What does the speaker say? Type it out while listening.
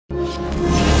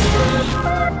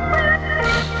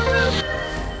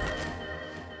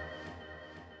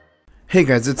Hey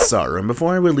guys, it's Saru, and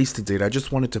before I release the date, I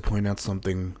just wanted to point out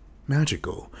something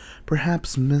magical,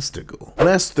 perhaps mystical.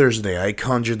 Last Thursday, I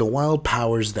conjured the wild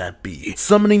powers that be,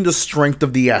 summoning the strength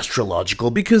of the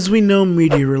astrological, because we know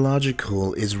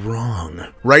meteorological is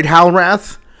wrong. Right,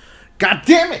 Halrath? God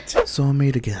damn it! So I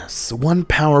made a guess, one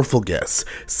powerful guess.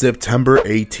 September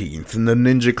 18th, and the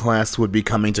ninja class would be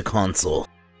coming to console.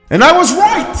 And I was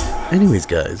right! Anyways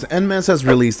guys, Masse has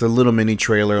released a little mini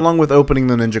trailer along with opening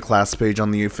the ninja class page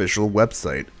on the official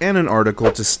website, and an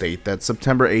article to state that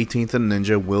September 18th the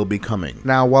ninja will be coming.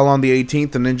 Now while on the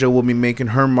 18th the ninja will be making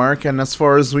her mark, and as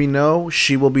far as we know,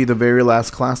 she will be the very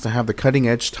last class to have the cutting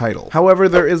edge title. However,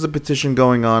 there is a petition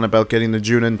going on about getting the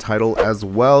Jounin title as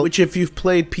well, which if you've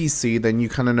played PC then you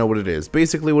kinda know what it is.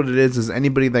 Basically what it is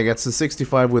anybody that gets to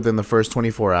 65 within the first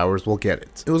 24 hours will get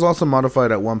it. It was also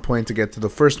modified at one point to get to the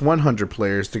first 100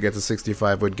 players to get to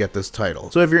 65 would get this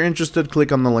title. So if you're interested,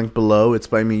 click on the link below. It's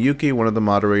by Miyuki, one of the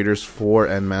moderators for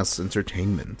Masse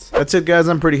Entertainment. That's it guys,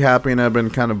 I'm pretty happy and I've been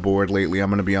kind of bored lately,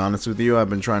 I'm gonna be honest with you. I've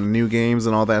been trying new games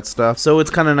and all that stuff, so it's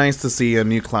kind of nice to see a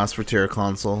new class for TERA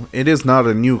console. It is not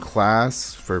a new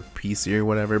class for PC or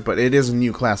whatever, but it is a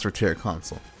new class for TERA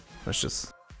console.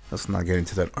 Let's not get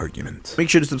into that argument. Make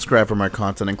sure to subscribe for more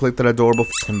content and click that adorable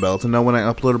f***ing bell to know when I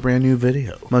upload a brand new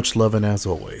video. Much love and as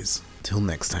always, till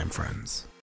next time friends.